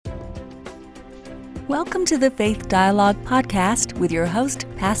Welcome to the Faith Dialogue podcast with your host,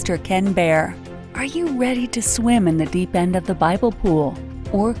 Pastor Ken Baer. Are you ready to swim in the deep end of the Bible pool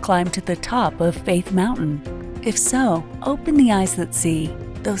or climb to the top of Faith Mountain? If so, open the eyes that see,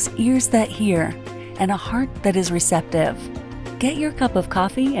 those ears that hear, and a heart that is receptive. Get your cup of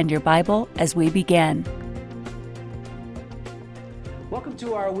coffee and your Bible as we begin. Welcome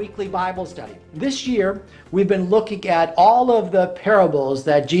to our weekly Bible study. This year, we've been looking at all of the parables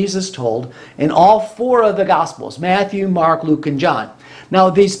that Jesus told in all four of the Gospels, Matthew, Mark, Luke, and John. Now,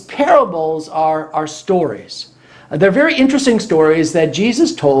 these parables are stories. They're very interesting stories that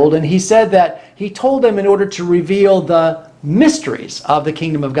Jesus told, and he said that he told them in order to reveal the mysteries of the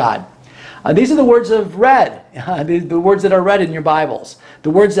kingdom of God. These are the words of read, the words that are read in your Bibles,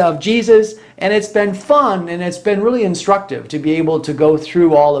 the words of Jesus, and it's been fun and it's been really instructive to be able to go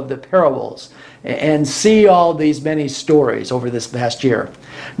through all of the parables and see all these many stories over this past year.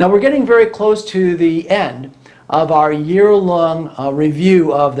 Now we're getting very close to the end of our year-long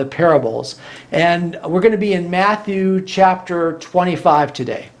review of the parables, and we're going to be in Matthew chapter 25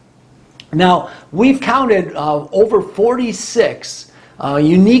 today. Now we've counted over 46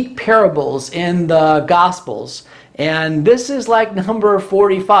 unique parables in the Gospels, and this is like number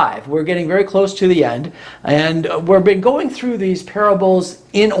 45. We're getting very close to the end, and we've been going through these parables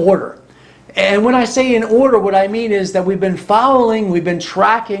in order. And when I say in order, what I mean is that we've been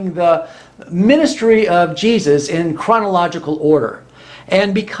tracking the ministry of Jesus in chronological order.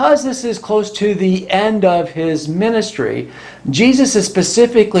 And because this is close to the end of his ministry, Jesus is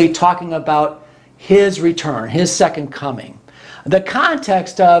specifically talking about his return, his second coming. The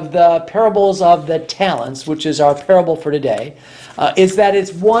context of the parables of the talents, which is our parable for today, is that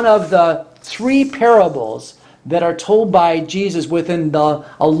it's one of the three parables that are told by Jesus within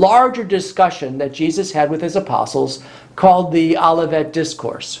a larger discussion that Jesus had with his apostles called the Olivet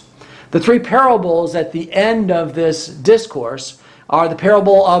Discourse. The three parables at the end of this discourse are the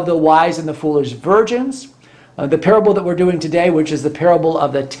parable of the wise and the foolish virgins, the parable that we're doing today, which is the parable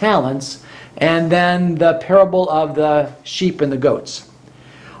of the talents, and then the parable of the sheep and the goats.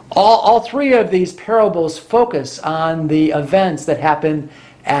 All three of these parables focus on the events that happen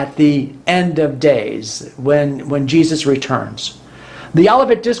at the end of days when Jesus returns. The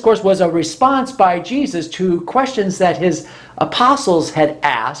Olivet Discourse was a response by Jesus to questions that his apostles had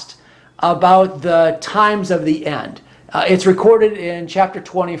asked about the times of the end. It's recorded in chapter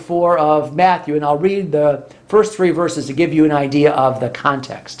 24 of Matthew, and I'll read the first three verses to give you an idea of the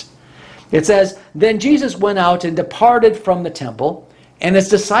context. It says, "Then Jesus went out and departed from the temple, and his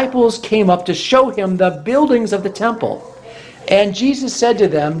disciples came up to show him the buildings of the temple. And Jesus said to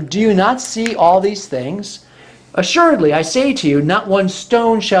them, 'Do you not see all these things? Assuredly, I say to you, not one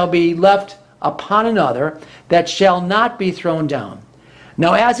stone shall be left upon another that shall not be thrown down.'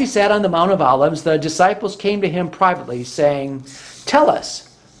 Now as he sat on the Mount of Olives, the disciples came to him privately, saying, 'Tell us,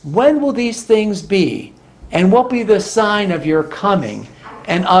 when will these things be? And what will be the sign of your coming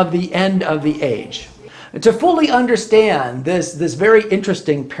and of the end of the age?'" To fully understand this very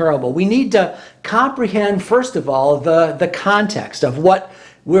interesting parable, we need to comprehend, first of all, the context of what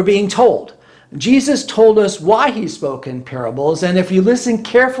we're being told. Jesus told us why he spoke in parables, and if you listen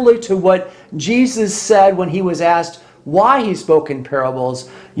carefully to what Jesus said when he was asked why he spoke in parables,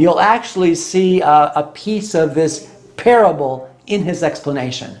 you'll actually see a piece of this parable in his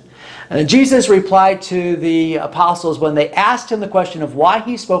explanation. Jesus replied to the apostles when they asked him the question of why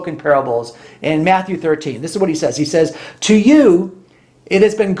he spoke in parables in Matthew 13. This is what he says. He says, "To you it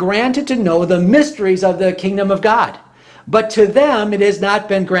has been granted to know the mysteries of the kingdom of God, but to them it has not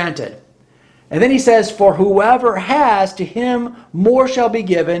been granted." And then he says, "For whoever has, to him more shall be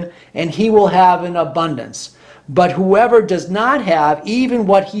given, and he will have an abundance. But whoever does not have, even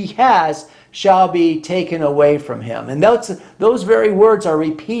what he has, shall be taken away from him." And those very words are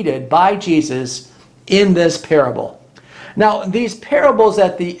repeated by Jesus in this parable. Now, these parables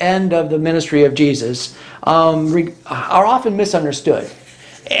at the end of the ministry of Jesus are often misunderstood.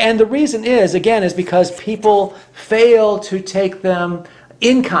 And the reason is because people fail to take them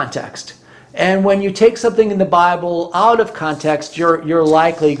in context. And when you take something in the Bible out of context, you're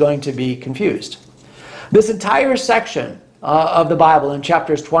likely going to be confused. This entire section of the Bible in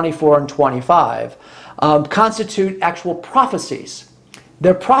chapters 24 and 25 constitute actual prophecies.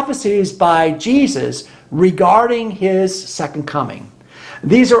 They're prophecies by Jesus regarding his second coming.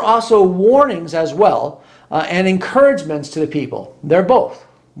 These are also warnings as well and encouragements to the people. They're both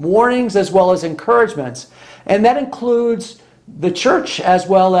warnings as well as encouragements, and that includes the church as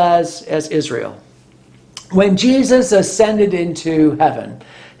well as Israel. When Jesus ascended into heaven,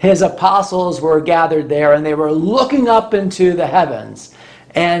 his apostles were gathered there and they were looking up into the heavens.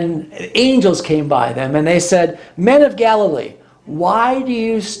 And angels came by them, and they said, "Men of Galilee, why do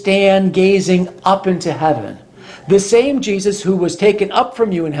you stand gazing up into heaven? The same Jesus who was taken up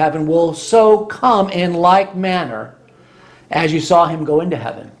from you in heaven will so come in like manner as you saw him go into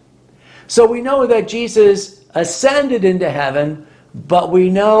heaven." So we know that Jesus ascended into heaven, but we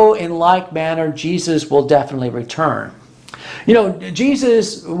know in like manner Jesus will definitely return. You know,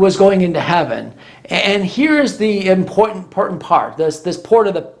 Jesus was going into heaven, and here's the important part. This part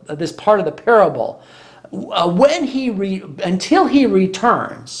of the parable.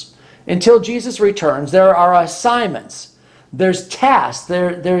 Until Jesus returns, there are assignments, there's tasks,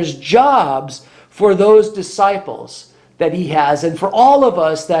 there's jobs for those disciples that he has, and for all of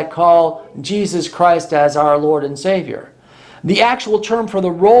us that call Jesus Christ as our Lord and Savior. The actual term for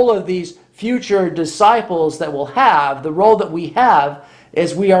the role of these future disciples that we'll have, the role that we have,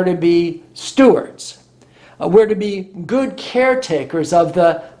 is we are to be stewards. We're to be good caretakers of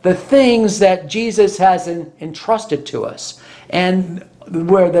the things that Jesus has entrusted to us, and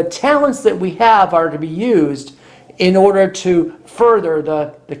where the talents that we have are to be used in order to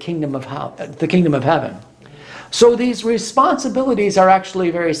further the kingdom of heaven. So these responsibilities are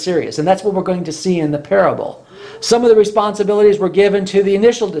actually very serious, and that's what we're going to see in the parable. Some of the responsibilities were given to the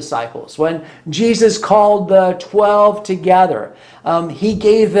initial disciples. When Jesus called the 12 together, he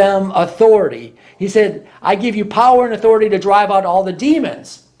gave them authority. He said, "I give you power and authority to drive out all the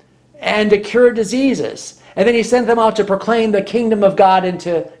demons and to cure diseases." And then he sent them out to proclaim the kingdom of God and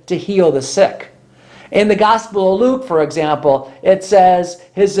to heal the sick. In the Gospel of Luke, for example, it says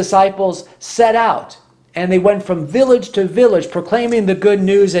his disciples set out, and they went from village to village proclaiming the good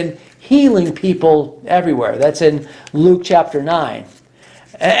news and healing people everywhere. That's in Luke chapter 9.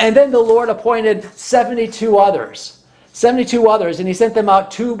 And then the Lord appointed 72 others. 72 others, and he sent them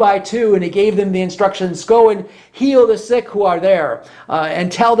out 2 by 2, and he gave them the instructions, "Go and heal the sick who are there, and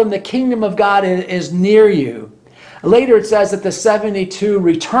tell them the kingdom of God is near you." Later it says that the 72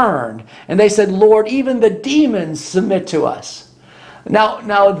 returned, and they said, "Lord, even the demons submit to us."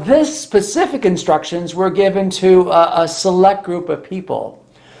 Now this specific instructions were given to a select group of people.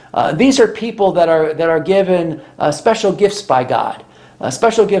 These are people that are given special gifts by God.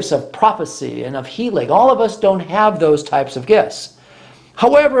 Special gifts of prophecy and of healing. All of us don't have those types of gifts.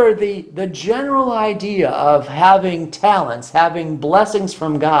 However, the general idea of having talents, having blessings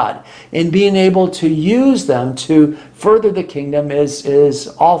from God, and being able to use them to further the kingdom is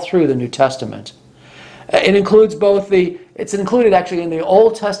all through the New Testament. It includes it's included actually in the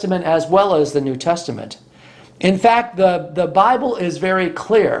Old Testament as well as the New Testament. In fact, the Bible is very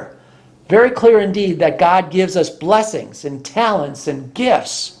clear indeed, that God gives us blessings and talents and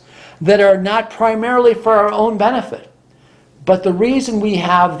gifts that are not primarily for our own benefit. But the reason we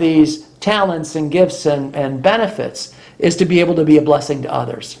have these talents and gifts and benefits is to be able to be a blessing to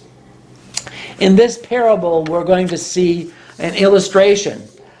others. In this parable, we're going to see an illustration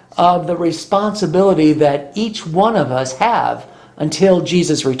of the responsibility that each one of us have until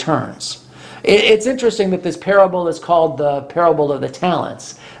Jesus returns. It's interesting that this parable is called the parable of the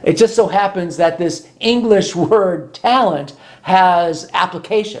talents. It just so happens that this English word talent has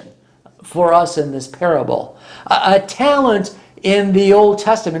application for us in this parable. A talent in the Old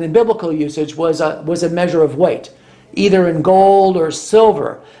Testament, in biblical usage, was a measure of weight, either in gold or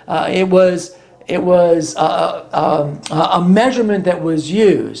silver. It was a measurement that was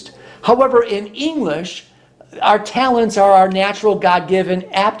used. However, in English, our talents are our natural God-given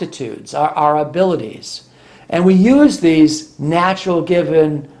aptitudes, our abilities. And we use these natural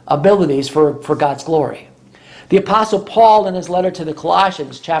given abilities for God's glory. The Apostle Paul, in his letter to the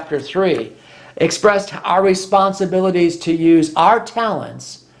Colossians, chapter 3, expressed our responsibilities to use our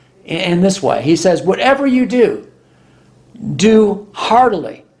talents in this way. He says, "Whatever you do, do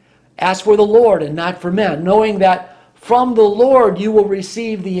heartily, as for the Lord and not for men, knowing that from the Lord you will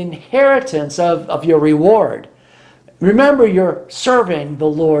receive the inheritance of your reward. Remember, you're serving the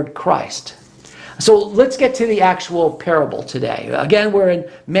Lord Christ." So let's get to the actual parable today. Again, we're in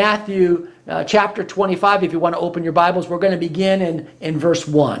Matthew chapter 25. If you want to open your Bibles, we're going to begin in verse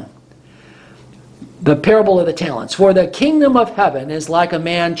 1. The parable of the talents. "For the kingdom of heaven is like a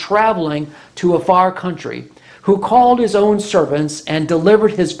man traveling to a far country, who called his own servants and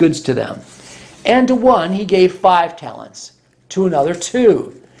delivered his goods to them. And to one he gave 5 talents, to another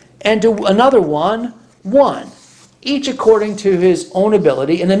 2, and to another 1, each according to his own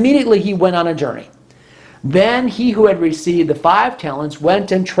ability, and immediately he went on a journey. Then he who had received the 5 talents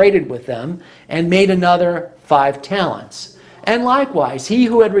went and traded with them, and made another 5 talents. And likewise he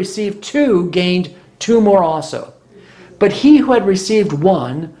who had received 2 gained 2 more also. But he who had received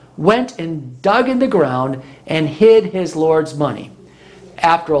 1 went and dug in the ground and hid his Lord's money.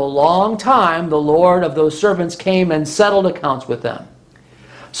 After a long time, the Lord of those servants came and settled accounts with them.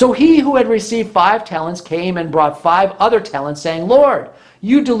 So he who had received 5 talents came and brought 5 other talents, saying, Lord,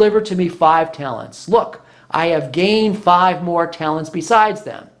 you delivered to me 5 talents. Look, I have gained 5 more talents besides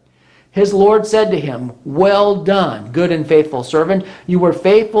them. His Lord said to him, Well done, good and faithful servant. You were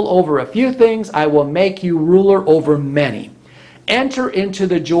faithful over a few things. I will make you ruler over many. Enter into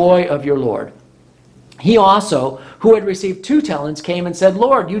the joy of your Lord. He also, who had received 2 talents, came and said,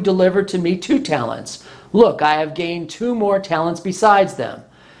 Lord, you delivered to me 2 talents. Look, I have gained 2 more talents besides them.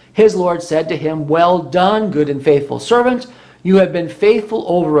 His Lord said to him, Well done, good and faithful servant. You have been faithful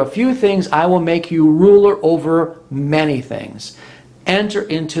over a few things. I will make you ruler over many things. Enter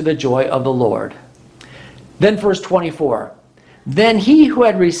into the joy of the Lord. Then verse 24. Then he who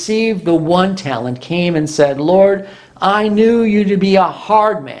had received the 1 talent came and said, Lord, I knew you to be a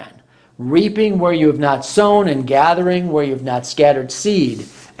hard man, reaping where you have not sown and gathering where you have not scattered seed.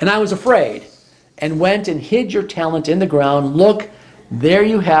 And I was afraid, and went and hid your talent in the ground. Look, there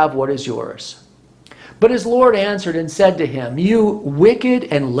you have what is yours. But his Lord answered and said to him, You wicked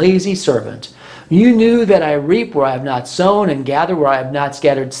and lazy servant, you knew that I reap where I have not sown and gather where I have not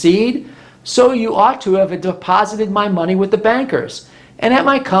scattered seed. So you ought to have deposited my money with the bankers, and at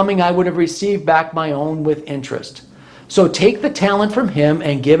my coming I would have received back my own with interest. So take the talent from him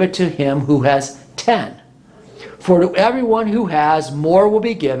and give it to him who has 10. For to everyone who has, more will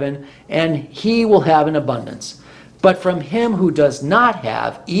be given, and he will have an abundance. But from him who does not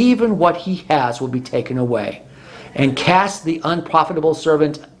have, even what he has will be taken away. And cast the unprofitable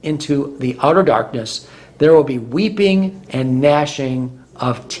servant into the outer darkness. There will be weeping and gnashing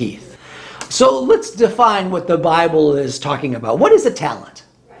of teeth. So let's define what the Bible is talking about. What is a talent?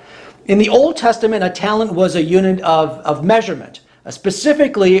 In the Old Testament, a talent was a unit of measurement.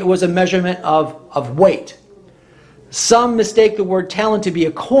 Specifically, it was a measurement of weight. Some mistake the word talent to be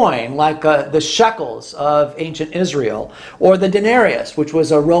a coin, like the shekels of ancient Israel, or the denarius, which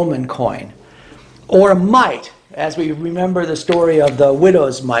was a Roman coin, or a mite, as we remember the story of the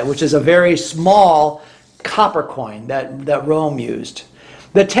widow's mite, which is a very small copper coin that Rome used.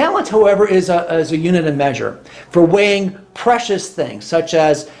 The talent, however, is a unit of measure for weighing precious things, such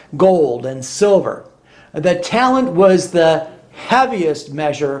as gold and silver. The talent was the heaviest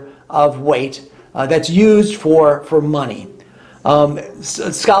measure of weight that's used for money.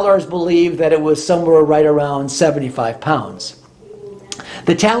 Scholars believe that it was somewhere right around 75 pounds.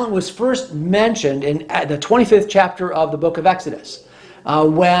 The talent was first mentioned in the 25th chapter of the book of Exodus,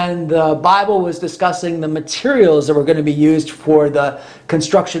 when the Bible was discussing the materials that were going to be used for the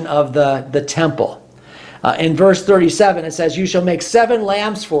construction of the temple. In verse 37, it says, You shall make 7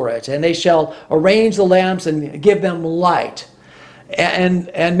 lamps for it, and they shall arrange the lamps and give them light.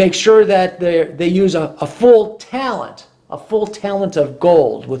 And make sure that they use a full talent of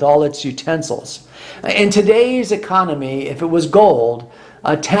gold with all its utensils. In today's economy, if it was gold,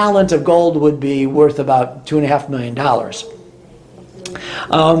 a talent of gold would be worth about $2.5 million.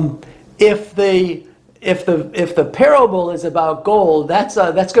 If the parable is about gold, that's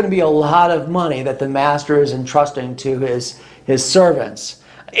going to be a lot of money that the master is entrusting to his servants.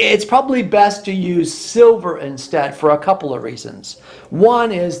 It's probably best to use silver instead for a couple of reasons.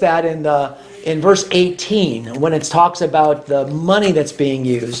 One is that in verse 18, when it talks about the money that's being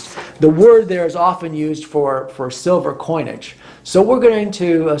used, the word there is often used for silver coinage. So we're going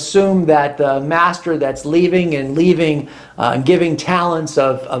to assume that the master that's leaving and giving talents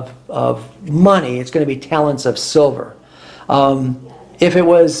of money, it's going to be talents of silver. If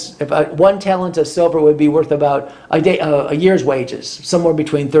 1 talent of silver would be worth about a year's wages, somewhere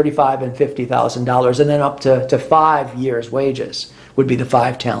between $35,000 and $50,000, and then up to 5 years' wages would be the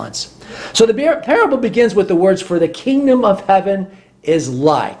 5 talents. So the parable begins with the words, For the kingdom of heaven is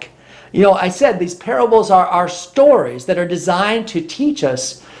like. I said these parables are stories that are designed to teach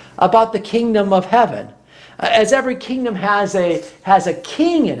us about the kingdom of heaven. As every kingdom has a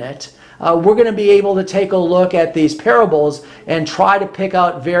king in it, we're going to be able to take a look at these parables and try to pick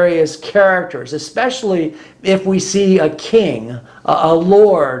out various characters, especially if we see a king, a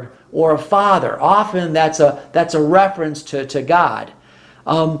lord, or a father. Often that's a reference to God.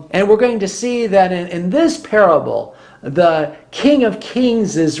 And we're going to see that in this parable, the King of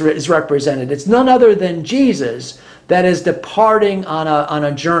Kings is represented. It's none other than Jesus that is departing on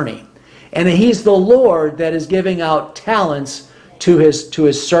a journey. And he's the Lord that is giving out talents to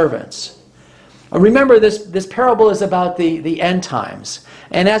his servants. Remember, this parable is about the end times.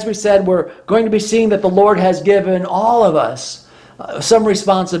 And as we said, we're going to be seeing that the Lord has given all of us some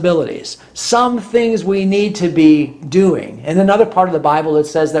responsibilities, some things we need to be doing. In another part of the Bible, it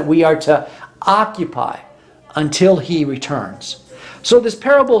says that we are to occupy until he returns. So this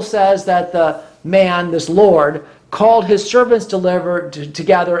parable says that the man, this Lord, called his servants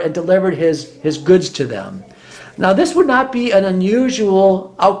together and delivered his goods to them. Now, this would not be an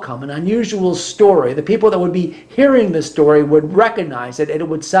unusual outcome, an unusual story. The people that would be hearing this story would recognize it, and it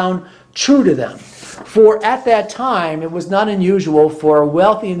would sound true to them. For at that time, it was not unusual for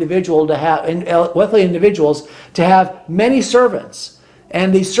wealthy individuals to have many servants.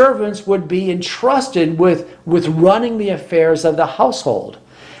 And these servants would be entrusted with running the affairs of the household.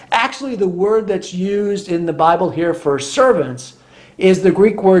 Actually, the word that's used in the Bible here for servants is the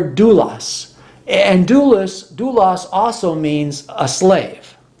Greek word doulos. And doulos also means a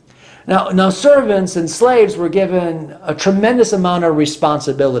slave. Now, servants and slaves were given a tremendous amount of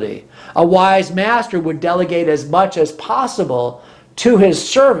responsibility. A wise master would delegate as much as possible to his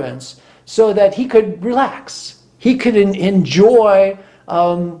servants so that he could relax. He could enjoy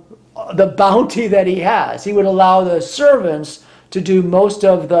the bounty that he has. He would allow the servants to do most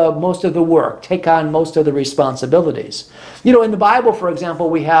of the work, take on most of the responsibilities. You know, in the Bible, for example,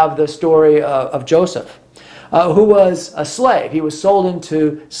 we have the story of Joseph, who was a slave. He was sold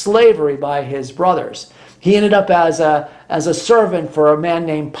into slavery by his brothers. He ended up as a servant for a man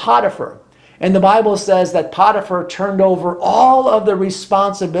named Potiphar. And the Bible says that Potiphar turned over all of the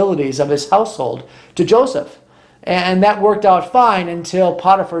responsibilities of his household to Joseph. And that worked out fine until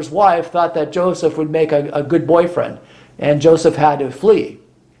Potiphar's wife thought that Joseph would make a good boyfriend. And Joseph had to flee.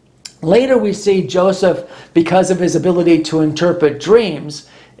 Later we see Joseph, because of his ability to interpret dreams,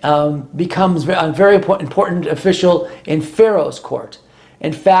 becomes a very important official in Pharaoh's court.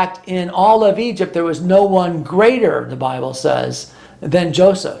 In fact, in all of Egypt, there was no one greater, the Bible says, than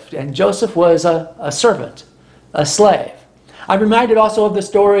Joseph. And Joseph was a servant, a slave. I'm reminded also of the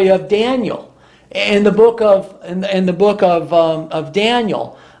story of Daniel. In the book of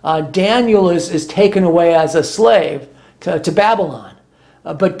Daniel, Daniel is taken away as a slave to Babylon.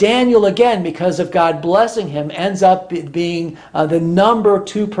 But Daniel, again, because of God blessing him, ends up being the number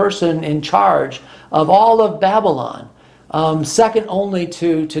 2 person in charge of all of Babylon, second only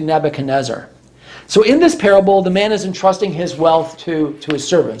to Nebuchadnezzar. So in this parable, the man is entrusting his wealth to his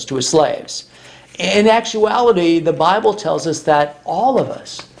servants, to his slaves. In actuality, the Bible tells us that all of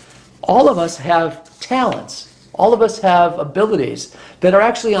us have talents. All of us have abilities that are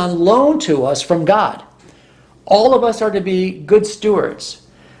actually on loan to us from God. All of us are to be good stewards.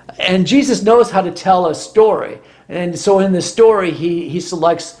 And Jesus knows how to tell a story. And so in the story, he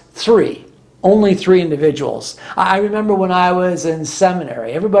selects only three individuals. I remember when I was in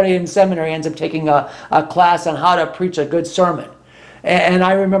seminary, everybody in seminary ends up taking a class on how to preach a good sermon. And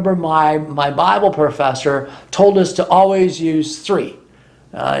I remember my Bible professor told us to always use 3.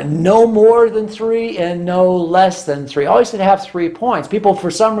 No more than 3 and no less than 3. Always to have 3 points. People,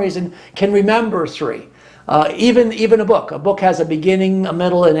 for some reason, can remember 3. Even a book. A book has a beginning, a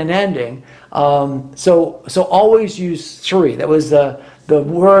middle, and an ending. So always use 3. That was the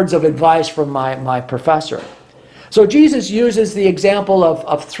words of advice from my professor. So Jesus uses the example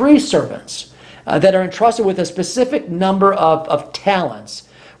of 3 servants that are entrusted with a specific number of talents.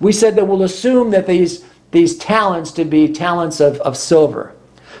 We said that we'll assume that these talents to be talents of silver.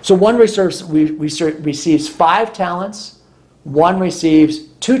 So one receives 5 talents, one receives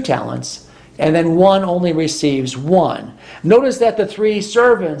 2 talents, and then one only receives 1. Notice that the 3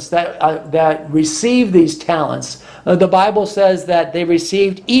 servants that received these talents, the Bible says that they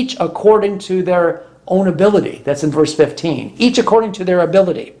received each according to their own ability. That's in verse 15. Each according to their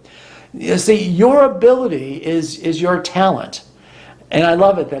ability. You see, your ability is your talent. And I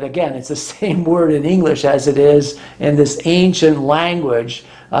love it that, again, it's the same word in English as it is in this ancient language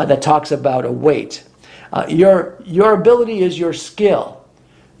that talks about a weight. Your ability is your skill,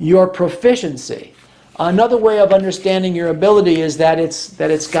 your proficiency. Another way of understanding your ability is that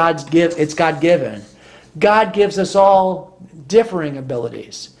it's God-given. God gives us all differing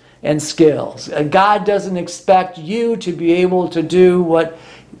abilities and skills. God doesn't expect you to be able to do what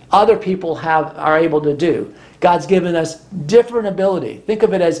other people are able to do. God's given us different ability. Think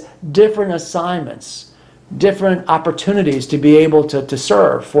of it as different assignments, different opportunities to be able to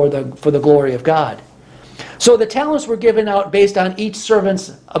serve for the glory of God. So the talents were given out based on each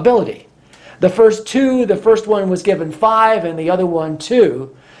servant's ability. The first one was given 5 and the other one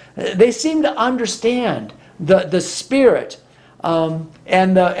 2. They seem to understand the spirit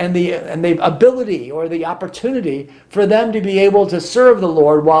and the ability or the opportunity for them to be able to serve the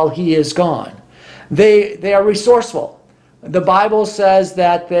Lord while He is gone. They are resourceful. The Bible says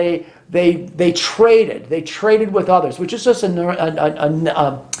that they traded with others, which is just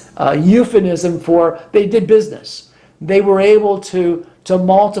a euphemism for they did business. They were able to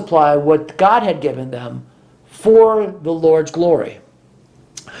multiply what God had given them for the Lord's glory.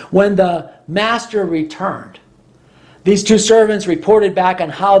 When the master returned, these two servants reported back on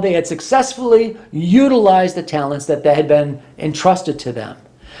how they had successfully utilized the talents that had been entrusted to them.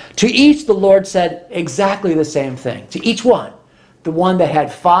 To each, the Lord said exactly the same thing. To each one, the one that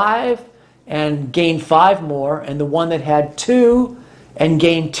had 5 and gained 5 more, and the one that had 2 and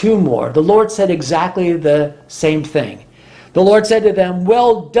gained 2 more. The Lord said exactly the same thing. The Lord said to them,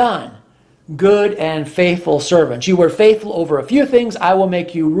 "Well done, good and faithful servants. You were faithful over a few things. I will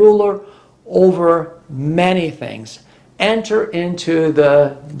make you ruler over many things. Enter into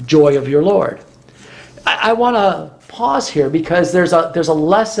the joy of your Lord." I want to pause here because there's a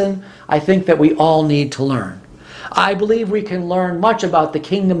lesson I think that we all need to learn. I believe we can learn much about the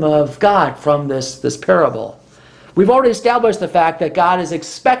kingdom of God from this parable. We've already established the fact that God is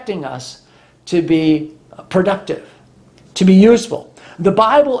expecting us to be productive, to be useful. The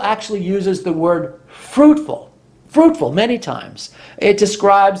Bible actually uses the word fruitful many times. It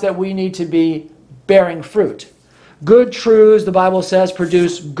describes that we need to be bearing fruit. Good truths, the Bible says,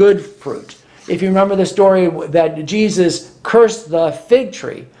 produce good fruit. If you remember the story that Jesus cursed the fig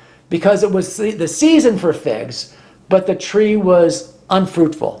tree because it was the season for figs, but the tree was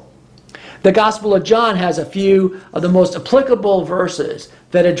unfruitful. The Gospel of John has a few of the most applicable verses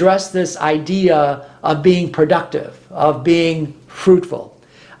that address this idea of being productive, of being fruitful.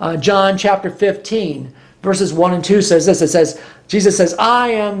 John chapter 15, verses 1 and 2 says this. It says, Jesus says, "I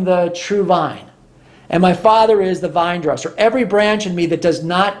am the true vine, and my Father is the vine dresser. Every branch in me that does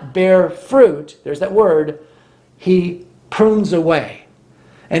not bear fruit," there's that word, "he prunes away.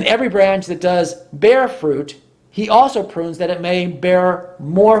 And every branch that does bear fruit, he also prunes that it may bear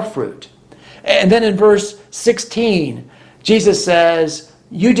more fruit." And then in verse 16, Jesus says,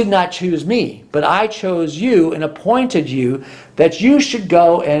 "You did not choose me, but I chose you and appointed you that you should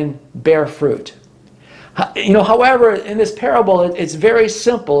go and bear fruit." However, in this parable, it's very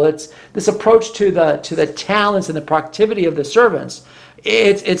simple. It's this approach to the talents and the productivity of the servants.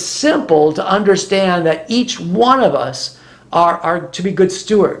 It's simple to understand that each one of us are to be good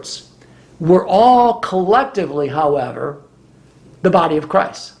stewards. We're all collectively, however, the body of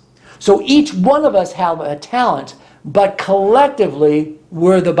Christ. So each one of us have a talent, but collectively,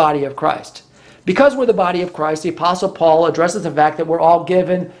 we're the body of Christ. Because we're the body of Christ, the Apostle Paul addresses the fact that we're all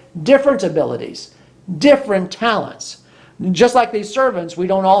given different abilities, different talents. Just like these servants, we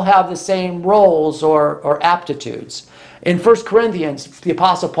don't all have the same roles or aptitudes. In 1 Corinthians, the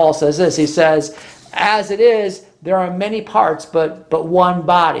Apostle Paul says this. He says, "As it is, there are many parts, but one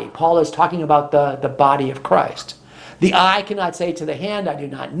body." Paul is talking about the body of Christ. The eye cannot say to the hand, "I do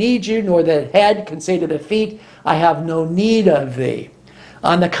not need you," nor the head can say to the feet, "I have no need of thee."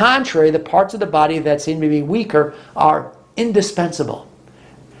 On the contrary, the parts of the body that seem to be weaker are indispensable.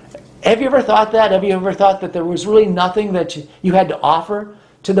 Have you ever thought that? Have you ever thought that there was really nothing that you had to offer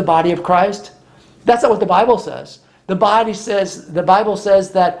to the body of Christ? That's not what the Bible says. The Bible says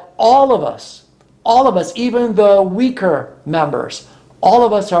that all of us, even the weaker members, all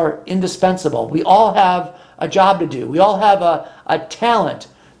of us are indispensable. We all have a job to do. We all have a talent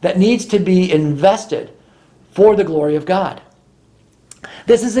that needs to be invested for the glory of God.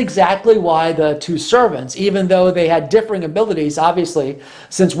 This is exactly why the two servants, even though they had differing abilities, obviously,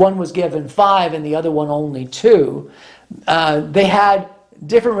 since one was given 5 and the other one only 2, they had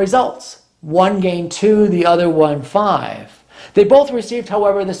different results. One gained 2, the other one 5. They both received,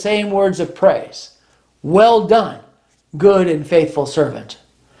 however, the same words of praise. "Well done, good and faithful servant."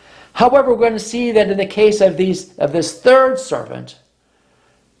 However, we're going to see that in the case of this third servant,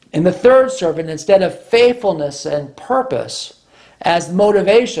 instead of faithfulness and purpose as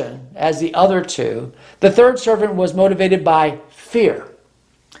motivation, as the other two, the third servant was motivated by fear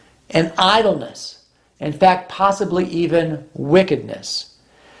and idleness. In fact, possibly even wickedness.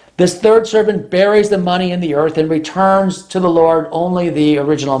 This third servant buries the money in the earth and returns to the Lord only the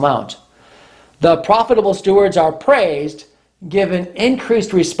original amount. The profitable stewards are praised, given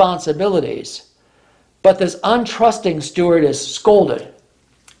increased responsibilities, but this untrusting steward is scolded.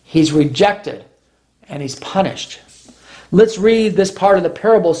 He's rejected, and he's punished. Let's read this part of the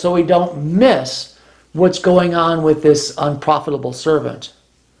parable so we don't miss what's going on with this unprofitable servant.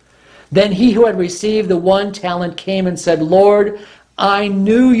 "Then he who had received the 1 talent came and said, 'Lord, I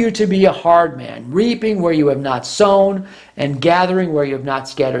knew you to be a hard man, reaping where you have not sown, and gathering where you have not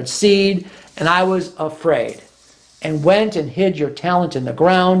scattered seed. And I was afraid, and went and hid your talent in the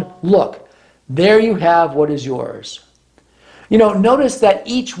ground. Look, there you have what is yours.'" Notice that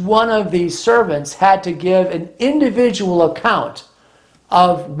each one of these servants had to give an individual account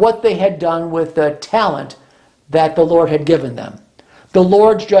of what they had done with the talent that the Lord had given them. The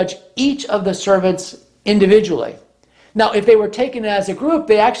Lord judged each of the servants individually. Now, if they were taken as a group,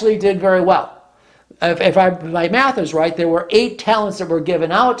 they actually did very well. If my math is right, there were 8 talents that were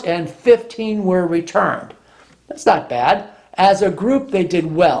given out and 15 were returned. That's not bad. As a group, they did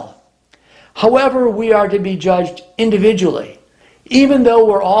well. However, we are to be judged individually. Even though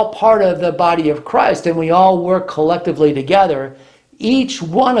we're all part of the body of Christ and we all work collectively together, each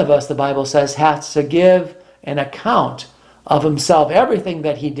one of us, the Bible says, has to give an account of himself, everything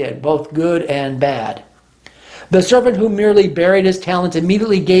that he did, both good and bad. The servant who merely buried his talent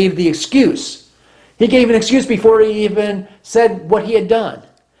immediately gave the excuse. He gave an excuse before he even said what he had done.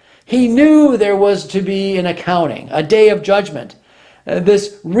 He knew there was to be an accounting, a day of judgment.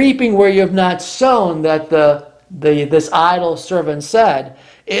 This reaping where you have not sown, that this idle servant said,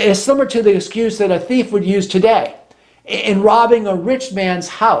 is similar to the excuse that a thief would use today in robbing a rich man's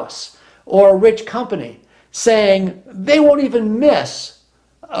house or a rich company, saying, they won't even miss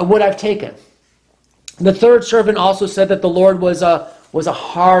what I've taken. The third servant also said that the Lord was a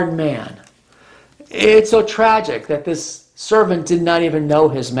hard man. It's so tragic that this servant did not even know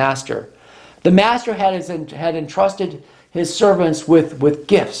his master. The master had entrusted his servants with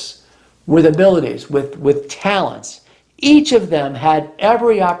gifts, with abilities, with talents. Each of them had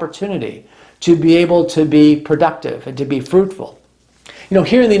every opportunity to be able to be productive and to be fruitful. You know,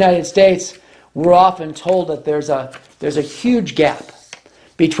 here in the United States, we're often told that there's a huge gap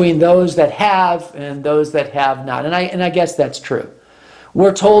between those that have and those that have not. And I guess that's true.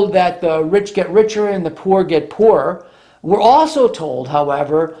 We're told that the rich get richer and the poor get poorer. We're also told,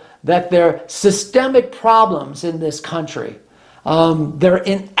 however, that there are systemic problems in this country. There are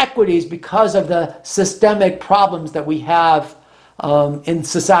inequities because of the systemic problems that we have in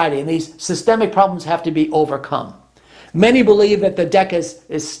society. And these systemic problems have to be overcome. Many believe that the deck is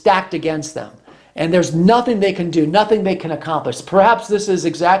stacked against them. And there's nothing they can do, nothing they can accomplish. Perhaps this is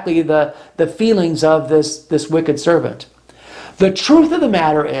exactly the feelings of this wicked servant. The truth of the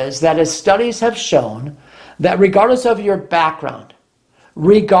matter is that as studies have shown, that regardless of your background,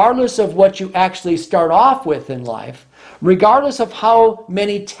 regardless of what you actually start off with in life, regardless of how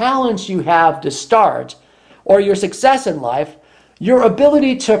many talents you have to start, or your success in life, your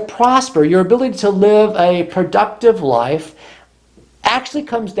ability to prosper, your ability to live a productive life actually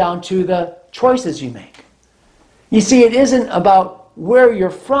comes down to the choices you make. You see, it isn't about where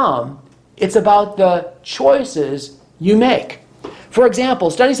you're from, it's about the choices you make. For example,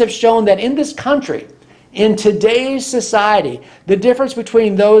 studies have shown that in this country, in today's society, the difference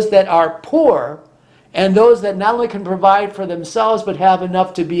between those that are poor and those that not only can provide for themselves but have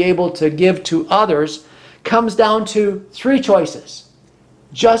enough to be able to give to others comes down to 3 choices.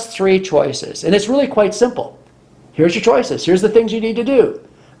 Just 3 choices. And it's really quite simple. Here's your choices. Here's the things you need to do.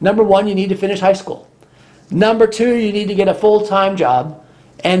 Number 1, you need to finish high school. Number 2, you need to get a full-time job.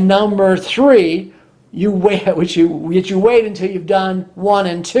 And number 3, you wait until you've done 1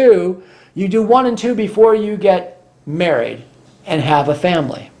 and 2. You do 1 and 2 before you get married and have a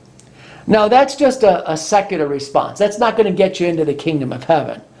family. Now that's just a secular response. That's not going to get you into the kingdom of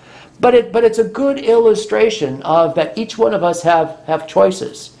heaven. But it's a good illustration of that each one of us have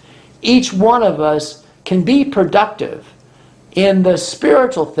choices. Each one of us can be productive in the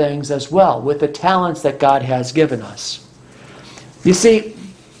spiritual things as well, with the talents that God has given us. You see,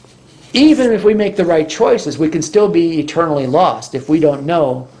 even if we make the right choices, we can still be eternally lost if we don't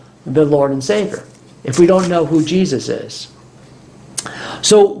know the Lord and Savior, if we don't know who Jesus is.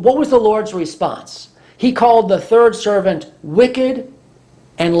 So what was the Lord's response? He called the third servant wicked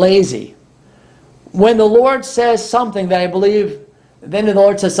and lazy. When the Lord says something that I believe, then the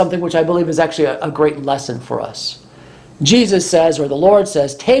Lord says something which I believe is actually a great lesson for us. Jesus says, or the Lord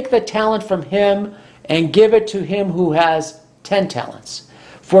says, take the talent from him and give it to him who has 10 talents.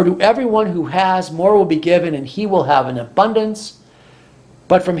 For to everyone who has, more will be given, and he will have an abundance.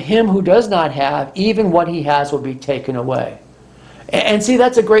 But from him who does not have, even what he has will be taken away. And see,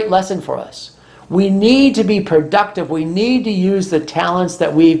 that's a great lesson for us. We need to be productive. We need to use the talents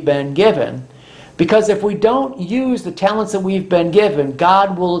that we've been given. Because if we don't use the talents that we've been given,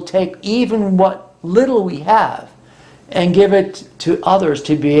 God will take even what little we have and give it to others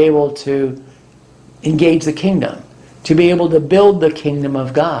to be able to engage the kingdom, to be able to build the kingdom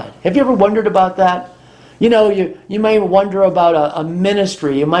of God. Have you ever wondered about that? You know, you may wonder about a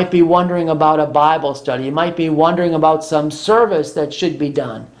ministry. You might be wondering about a Bible study. You might be wondering about some service that should be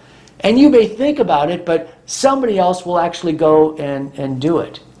done. And you may think about it, but somebody else will actually go and do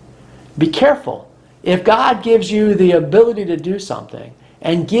it. Be careful. If God gives you the ability to do something,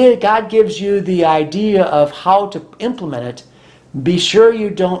 and God gives you the idea of how to implement it, be sure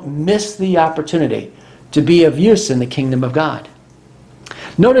you don't miss the opportunity to be of use in the kingdom of God.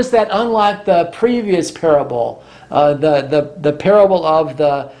 Notice that unlike the previous parable, the parable of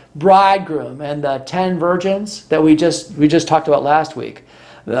the bridegroom and the 10 virgins that we just talked about last week.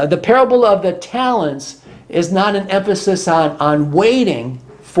 The parable of the talents is not an emphasis on waiting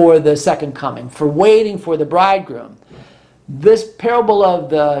for the second coming, for waiting for the bridegroom. This parable of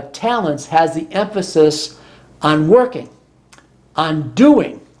the talents has the emphasis on working, on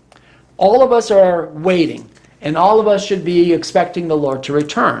doing. All of us are waiting, and all of us should be expecting the Lord to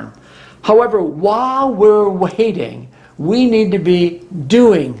return. However, while we're waiting, we need to be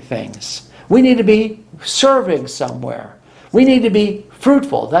doing things. We need to be serving somewhere. We need to be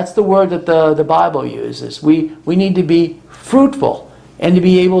fruitful. That's the word that the Bible uses. We need to be fruitful and to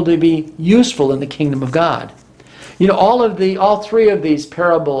be able to be useful in the kingdom of God. You know, all three of these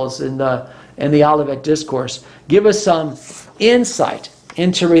parables in the Olivet Discourse give us some insight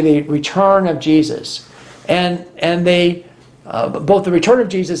into the return of Jesus, and they both the return of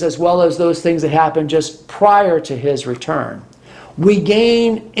Jesus as well as those things that happened just prior to his return. We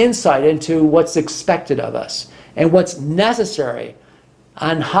gain insight into what's expected of us and what's necessary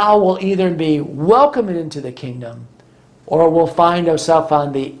on how we'll either be welcomed into the kingdom or we'll find ourselves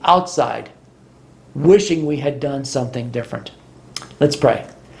on the outside wishing we had done something different. Let's pray.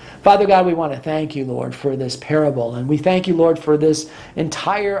 Father God, we want to thank you, Lord, for this parable, and we thank you, Lord, for this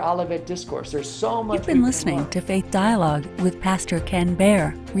entire Olivet Discourse. There's so much. You've been listening to Faith Dialogue with Pastor Ken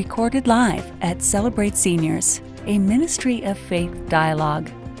Baer, recorded live at Celebrate Seniors, a ministry of Faith Dialogue.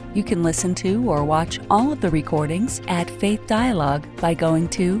 You can listen to or watch all of the recordings at Faith Dialogue by going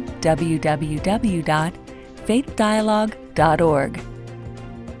to www.faithdialogue.org.